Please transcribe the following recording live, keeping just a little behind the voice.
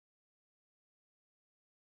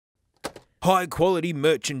high quality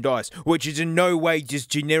merchandise, which is in no way just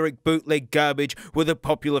generic bootleg garbage with a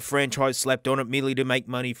popular franchise slapped on it merely to make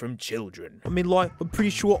money from children. I mean, like, I'm pretty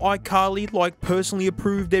sure iCarly, like, personally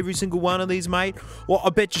approved every single one of these, mate. Well, I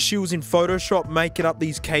bet you she was in Photoshop making up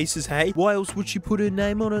these cases, hey? Why else would she put her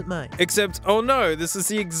name on it, mate? Except, oh no, this is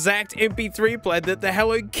the exact MP3 player that the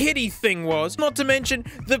Hello Kitty thing was. Not to mention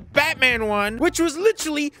the Batman one, which was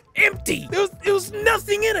literally empty. There was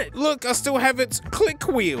nothing in it. Look, I still have its click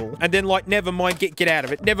wheel. And then, like, never mind, get out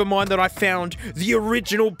of it. Never mind that I found the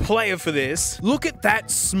original player for this. Look at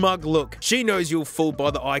that smug look. She knows you're fooled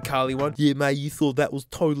by the iCarly one. Yeah, mate, you thought that was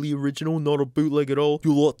totally original, not a bootleg at all.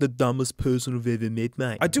 You're like the dumbest person I've ever met,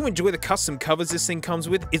 mate. I do enjoy the custom covers this thing comes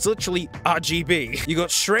with. It's literally RGB. You got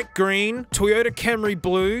Shrek green, Toyota Camry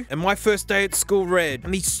blue, and My First Day at School red.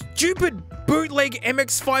 And these stupid bootleg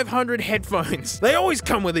MX500 headphones. They always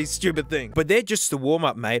come with these stupid things. But they're just the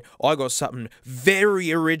warm-up, mate. I got something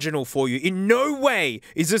very original for you. In no way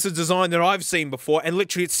is this a design that I've seen before, and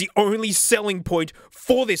literally it's the only selling point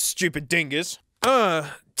for this stupid dingus.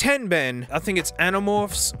 Tenben. I think it's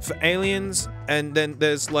Animorphs for aliens, and then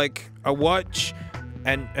there's like a watch,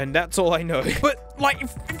 and that's all I know. But like,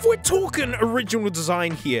 if we're talking original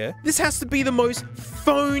design here, this has to be the most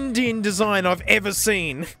phoned in design I've ever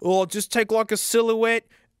seen. Or just take like a silhouette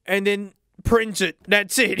and then print it.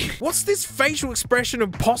 That's it. What's this facial expression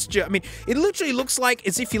and posture? I mean, it literally looks like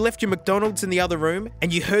as if you left your McDonald's in the other room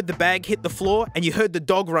and you heard the bag hit the floor and you heard the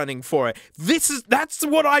dog running for it. That's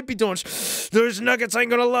what I'd be doing. Those nuggets ain't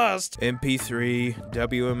gonna last. MP3,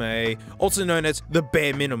 WMA, also known as the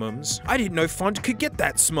bare minimums. I didn't know font could get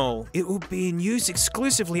that small. It will be in use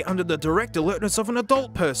exclusively under the direct alertness of an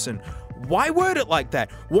adult person. Why word it like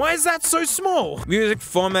that? Why is that so small? Music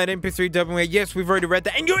format MP3 WMA. Yes, we've already read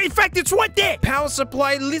that. And in fact, it's right there. Power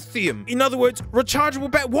supply lithium. In other words,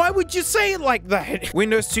 rechargeable back. Why would you say it like that?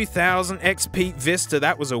 Windows 2000 XP Vista.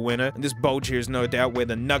 That was a winner. And this bulge here is no doubt where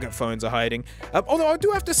the nugget phones are hiding. Although I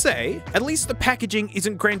do have to say, at least the packaging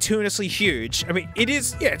isn't gratuitously huge. I mean, it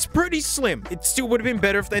is, yeah, it's pretty slim. It still would have been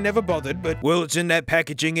better if they never bothered, but well, it's in that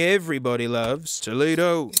packaging everybody loves.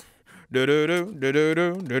 Toledo.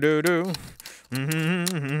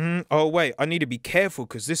 Oh wait, I need to be careful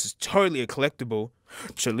because this is totally a collectible.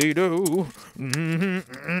 Toledo. Oh,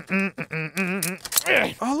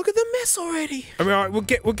 look at the mess already. I mean, all right,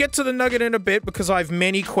 we'll get to the nugget in a bit because I have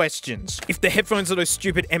many questions. If the headphones are those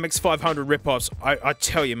stupid MX500 ripoffs, I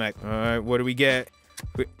tell you, mate. All right, what do we get?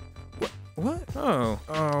 What? Oh,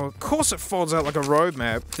 of course it folds out like a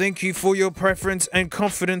roadmap. Thank you for your preference and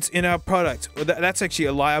confidence in our product. Well, that's actually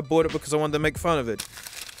a lie. I bought it because I wanted to make fun of it.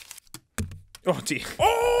 Oh dear.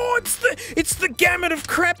 Oh, it's the gamut of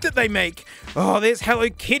crap that they make. Oh, there's Hello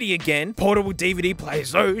Kitty again. Portable DVD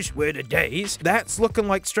players, those were the days. That's looking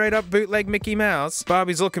like straight up bootleg Mickey Mouse.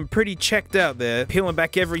 Barbie's looking pretty checked out there. Peeling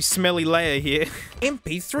back every smelly layer here.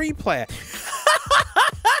 MP3 player.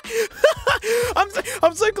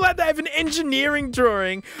 I'm so glad they have an engineering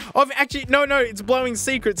drawing of actually, no, it's blowing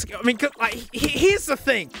secrets. I mean, like, here's the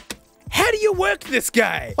thing. How do you work this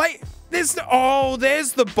guy? Like, there's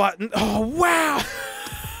the button. Oh, wow.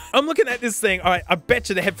 I'm looking at this thing. All right, I bet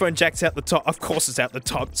you the headphone jack's out the top. Of course it's out the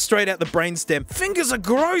top. Straight out the brainstem. Fingers are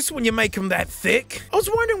gross when you make them that thick. I was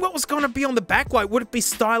wondering what was going to be on the back. Like, would it be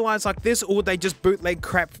stylized like this, or would they just bootleg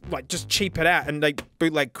crap, like, just cheap it out, and they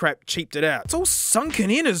bootleg crap cheaped it out? It's all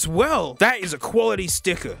sunken in as well. That is a quality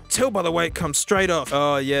sticker. Tell by the way it comes straight off.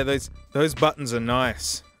 Oh, yeah, those buttons are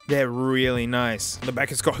nice. They're really nice. On the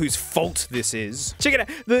back it's got whose fault this is. Check it out.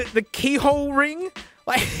 The keyhole ring.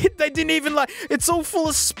 Like, they didn't even, like, it's all full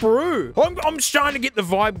of sprue. I'm trying to get the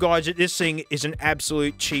vibe, guys, that this thing is an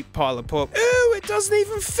absolute cheap pile of pop. Ew, it doesn't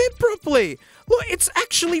even fit properly. Look, it's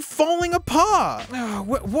actually falling apart. Oh,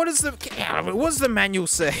 what does the manual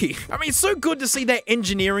say? I mean, it's so good to see that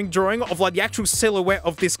engineering drawing of, like, the actual silhouette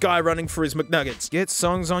of this guy running for his McNuggets. Get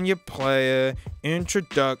songs on your player,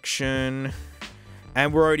 introduction,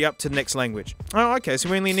 and we're already up to the next language. Oh, okay, so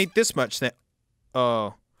we only need this much then.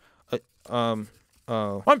 Oh.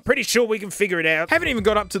 I'm pretty sure we can figure it out. Haven't even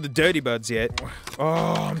got up to the Dirty Buds yet.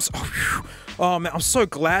 Oh, man, I'm so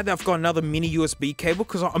glad that I've got another mini USB cable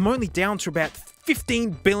because I'm only down to about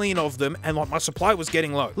 15 billion of them, and like my supply was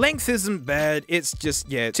getting low. Length isn't bad, it's just,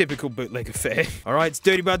 yeah, typical bootleg affair. Alright, it's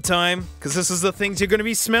Dirty Bud time, because this is the things you're gonna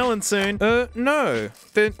be smelling soon. No.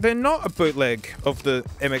 They're not a bootleg of the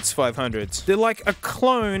MX500s. They're like a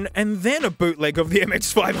clone and then a bootleg of the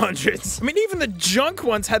MX500s. I mean, even the junk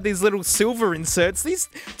ones had these little silver inserts. These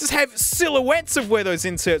just have silhouettes of where those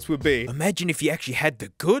inserts would be. Imagine if you actually had the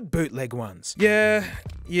good bootleg ones. Yeah.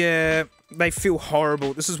 They feel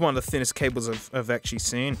horrible. This is one of the thinnest cables I've actually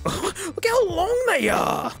seen. Look how long they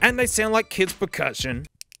are. And they sound like kids' percussion.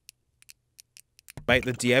 Mate,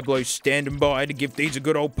 the Diablo's standing by to give these a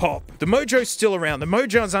good old pop. The Mojo's still around. The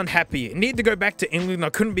Mojo's unhappy. It needed to go back to England.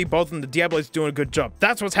 I couldn't be bothered and the Diablo's doing a good job.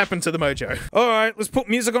 That's what's happened to the Mojo. Alright, let's put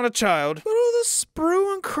music on a child. Look at all the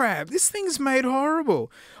sprue and crap. This thing's made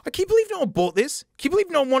horrible. I can't believe no one bought this. Can you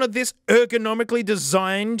believe no one wanted this ergonomically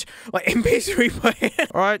designed, like, MP3 player?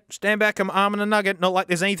 Alright, stand back. I'm arming a nugget. Not like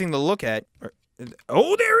there's anything to look at.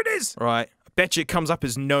 Oh, there it is! Right, I bet you it comes up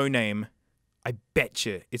as no name. I bet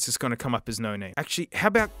you it's just gonna come up as no name. Actually, how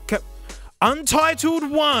about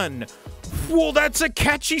Untitled 1? Whoa, that's a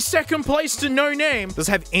catchy second place to no name. Does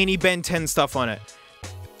it have any Ben 10 stuff on it?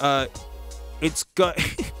 It's got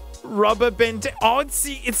rubber Ben 10. Oh,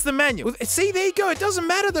 it's the manual. See, there you go. It doesn't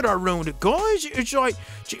matter that I ruined it, guys. It's like,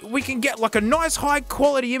 we can get like a nice high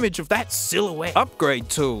quality image of that silhouette. Upgrade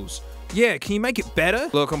tools. Yeah, can you make it better?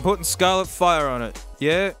 Look, I'm putting Scarlet Fire on it.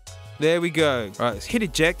 Yeah. There we go. All right, let's hit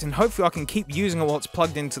eject, and hopefully I can keep using it while it's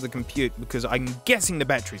plugged into the compute, because I'm guessing the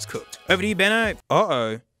battery's cooked. Over to you, Benno.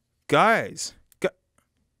 Uh-oh. Guys.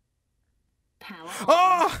 Power on.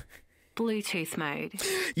 Oh! Bluetooth mode.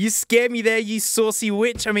 You scared me there, you saucy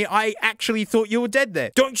witch. I mean, I actually thought you were dead there.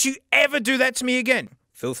 Don't you ever do that to me again.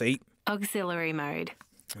 Filthy. Auxiliary mode.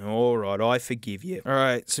 All right, I forgive you. All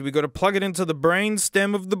right, so we got to plug it into the brain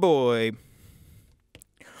stem of the boy.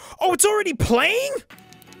 Oh, it's already playing?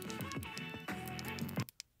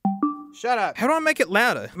 Shut up. How do I make it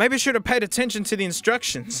louder? Maybe I should have paid attention to the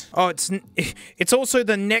instructions. Oh, it's also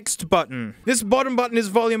the next button. This bottom button is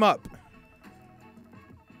volume up.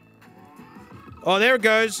 Oh, there it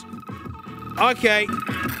goes. Okay.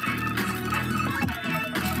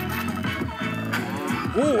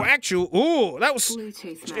 Ooh, that was...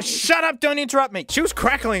 Bluetooth mode. Shut up, don't interrupt me. She was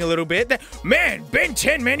crackling a little bit. Man, Ben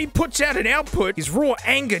 10, man, he puts out an output. His raw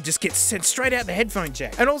anger just gets sent straight out the headphone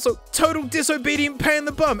jack. And also, total disobedient pain in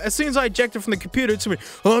the bum. As soon as I ejected from the computer, it's me,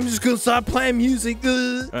 oh, I'm just gonna start playing music.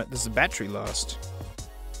 Alright, does the battery last?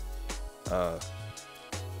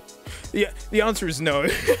 Yeah, the answer is no.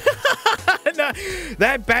 No,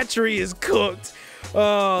 that battery is cooked.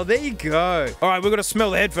 Oh, there you go. All right, we've got to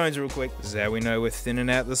smell the headphones real quick. This is how we know we're thinning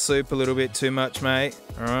out the soup a little bit too much, mate.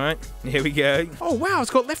 All right, here we go. Oh, wow, it's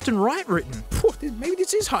got left and right written. Maybe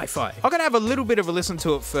this is hi-fi. I'm going to have a little bit of a listen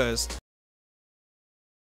to it first.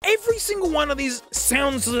 Every single one of these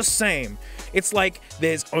sounds the same. It's like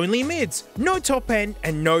there's only mids, no top end,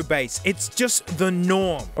 and no bass. It's just the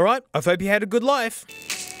norm. All right, I hope you had a good life.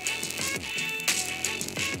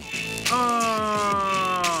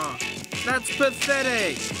 Oh, that's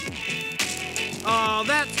pathetic. Oh,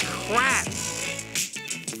 that's crap.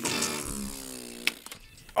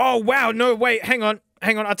 Oh, wow. No, wait. Hang on.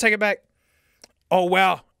 I'll take it back. Oh,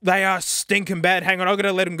 wow. They are stinking bad. Hang on. I'm going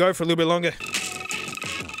to let them go for a little bit longer.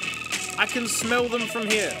 I can smell them from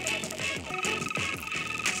here.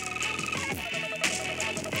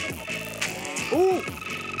 Ooh.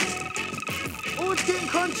 Oh, it's getting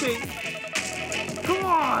crunchy. Come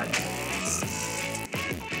on.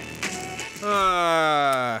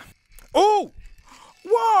 Oh!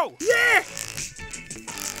 Whoa! Yeah!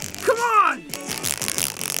 Come on!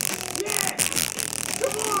 Yeah!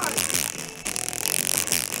 Come on!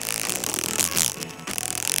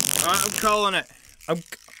 Alright, I'm calling it.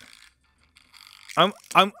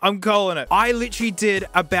 I'm calling it. I literally did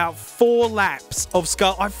about 4 laps of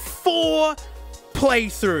Scarlet. 4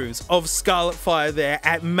 playthroughs of Scarlet Fire there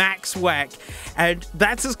at max whack, and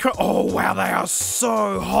that's as oh wow, they are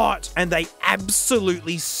so hot and they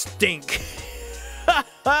absolutely stink.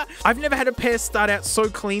 I've never had a pair start out so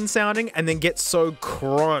clean sounding and then get so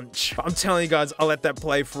crunch. I'm telling you guys, I'll let that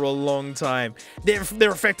play for a long time. They're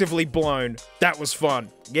effectively blown. That was fun.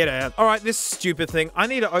 Get out. All right, this stupid thing. I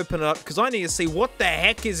need to open it up because I need to see what the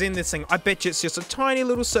heck is in this thing. I bet you it's just a tiny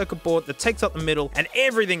little circuit board that takes up the middle and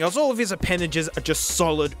everything else, all of his appendages are just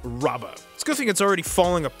solid rubber. It's a good thing it's already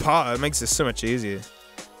falling apart. It makes this so much easier.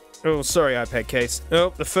 Oh, sorry, iPad case.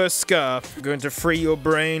 Oh, the first scar. I'm going to free your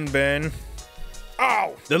brain, Ben.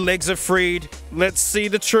 Oh, the legs are freed. Let's see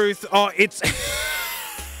the truth. Oh, it's...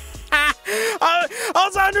 I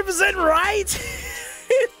was 100% right.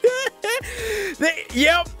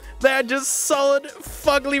 Yep, they're just solid,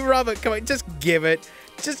 fugly rubber. Come on, just give it.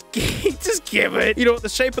 Just give it. You know what? The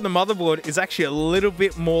shape of the motherboard is actually a little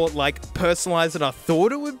bit more like personalized than I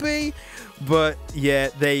thought it would be. But yeah,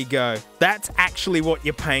 there you go. That's actually what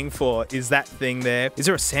you're paying for, is that thing there. Is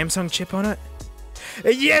there a Samsung chip on it?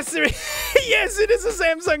 Yes, there is. Yes, it is a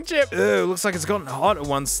Samsung chip. Looks like it's gotten hot at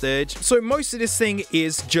one stage. So most of this thing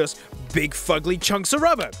is just big fugly chunks of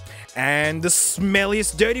rubber, and the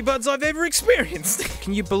smelliest dirty buds I've ever experienced.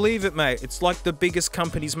 Can you believe it, mate? It's like the biggest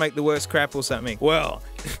companies make the worst crap or something. Well,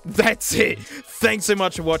 that's it. Thanks so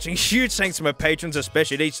much for watching. Huge thanks to my patrons,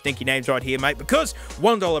 especially these stinky names right here, mate, because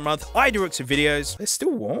 $1 a month, I direct some videos. They're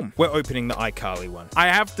still warm. We're opening the iCarly one. I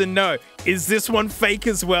have to know, is this one fake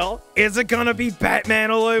as well? Is it gonna be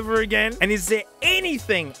Batman all over again? And is there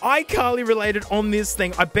anything iCarly related on this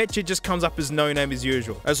thing? I bet you it just comes up as no name as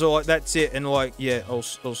usual. So like, that's it, and like, yeah, I'll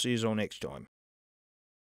see you all next time.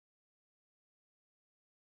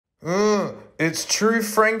 It's true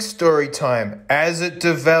Frank story time. As it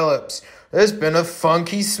develops, there's been a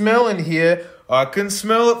funky smell in here. I can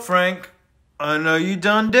smell it, Frank. I know you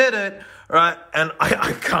done did it, right? And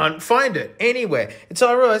I can't find it anywhere. It's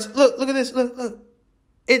alright. Look at this. Look.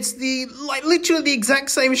 It's literally the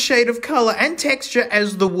exact same shade of color and texture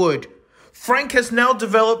as the wood. Frank has now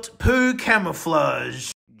developed poo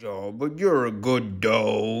camouflage. Oh, but you're a good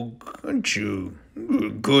dog, aren't you? You're a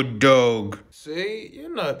good dog. See,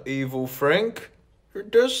 you're not evil, Frank. You're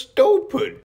just stupid.